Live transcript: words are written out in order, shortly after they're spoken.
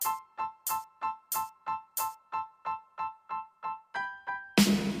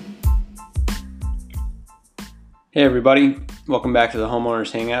Hey everybody, welcome back to the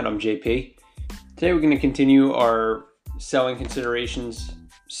Homeowners Hangout. I'm JP. Today we're going to continue our selling considerations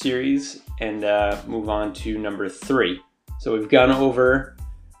series and move on to number 3. So we've gone over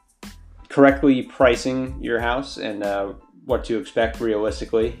correctly pricing your house and what to expect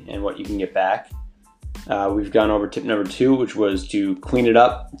realistically and what you can get back. We've gone over tip number 2, which was to clean it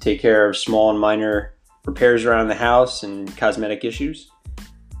up, take care of small and minor repairs around the house and cosmetic issues.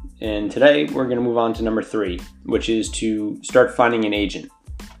 And today we're going to move on to number 3, which is to start finding an agent.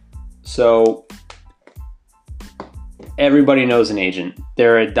 So everybody knows an agent.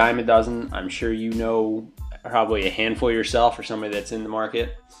 They're a dime a dozen. I'm sure you know probably a handful yourself or somebody that's in the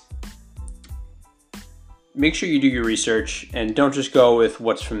market. Make sure you do your research and don't just go with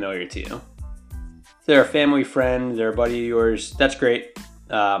what's familiar to you. If they're a family friend, they're a buddy of yours, that's great.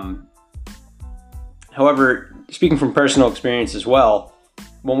 However, speaking from personal experience as well,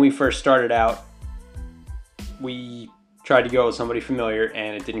 when we first started out, we tried to go with somebody familiar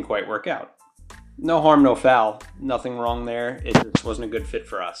and it didn't quite work out. No harm, no foul. Nothing wrong there. It just wasn't a good fit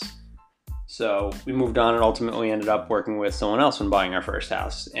for us. So we moved on and ultimately ended up working with someone else when buying our first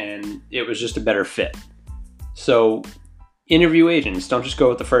house. And it was just a better fit. So interview agents. Don't just go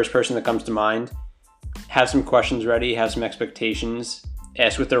with the first person that comes to mind. Have some questions ready. Have some expectations.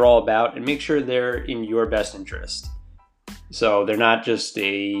 Ask what they're all about and make sure they're in your best interest. So they're not just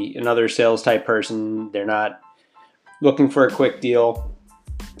another sales type person. They're not looking for a quick deal,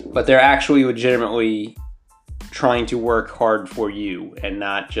 but they're actually legitimately trying to work hard for you and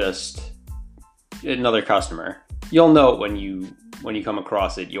not just another customer. You'll know it when you come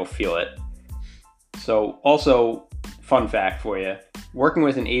across it. You'll feel it. So also, fun fact for you, working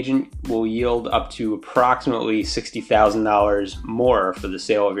with an agent will yield up to approximately $60,000 more for the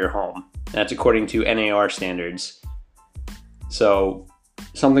sale of your home. That's according to NAR standards. So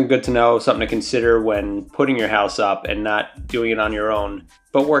something good to know, something to consider when putting your house up and not doing it on your own,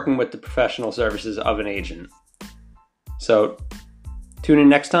 but working with the professional services of an agent. So tune in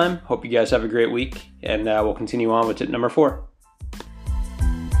next time. Hope you guys have a great week, and we'll continue on with tip number 4.